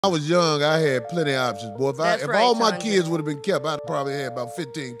I was young, I had plenty of options, boy. If all my kids would have been kept, I'd probably had about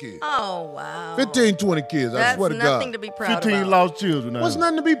 15 kids. Oh, wow. 15, 20 kids, I swear to God. That's nothing to be proud of. 15 lost children. What's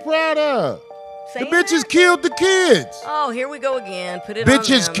nothing to be proud of? Saying the bitches that? killed the kids. Oh, here we go again. Put it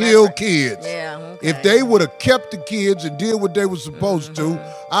bitches on them. killed kids. Yeah, okay. If they would have kept the kids and did what they were supposed to,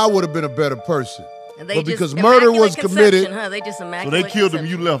 I would have been a better person. But because murder was committed. Huh? They just so immaculate they killed them,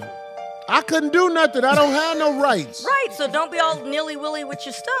 conception. you left them. I couldn't do nothing. I don't have no rights. Right, so don't be all nilly-willy with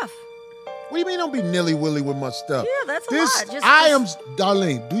your stuff. What do you mean don't be nilly-willy with my stuff? Yeah, that's a lot.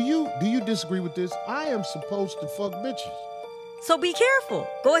 Darlene, do you disagree with this? I am supposed to fuck bitches. So be careful.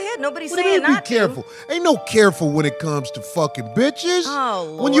 Go ahead. Nobody's What do you saying mean not be careful? Ain't no careful when it comes to fucking bitches. Oh,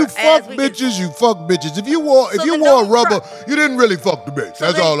 Lord. When you fuck bitches, you fuck bitches. If you wore a rubber, you didn't really fuck the bitch.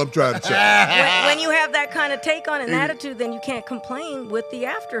 That's all I'm trying to say. When you have that kind of take on an attitude, then you can't complain with the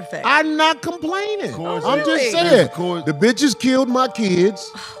after effects. I'm not complaining. Oh, I'm really? just saying. The bitches killed my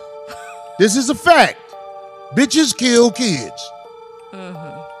kids. This is a fact. Bitches kill kids.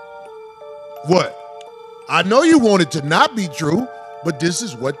 What? I know you want it to not be true, but this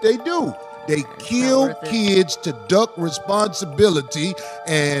is what they do. They kill kids to duck responsibility,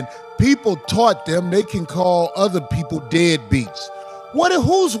 and people taught them they can call other people deadbeats.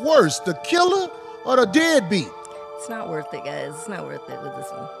 Who's worse, the killer or the deadbeat? It's not worth it, guys. It's not worth it with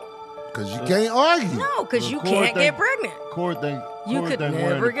this one. Because you can't argue. No, because you can't get pregnant. You could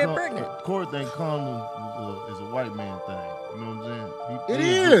never get pregnant. Court think condom is a white man thing. You know what I'm saying?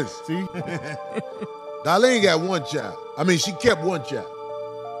 It is. See? Darlene got one child. I mean, she kept one child.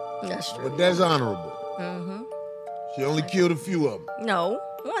 That's true. But that's honorable. She only killed a few of them. No,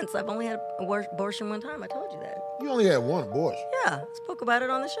 once. I've only had an abortion one time. I told you that. You only had one abortion. Yeah, spoke about it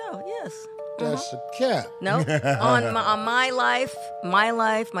on the show. Yes. That's a cap. No, on my life,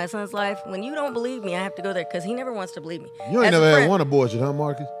 my son's life. When you don't believe me, I have to go there because he never wants to believe me. You ain't never had one abortion, huh,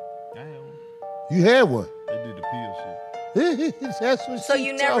 Marcus? I had one. You had one. They did the pill shit. That's what So she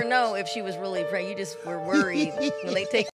you never told know if she was really pregnant. You just were worried when they take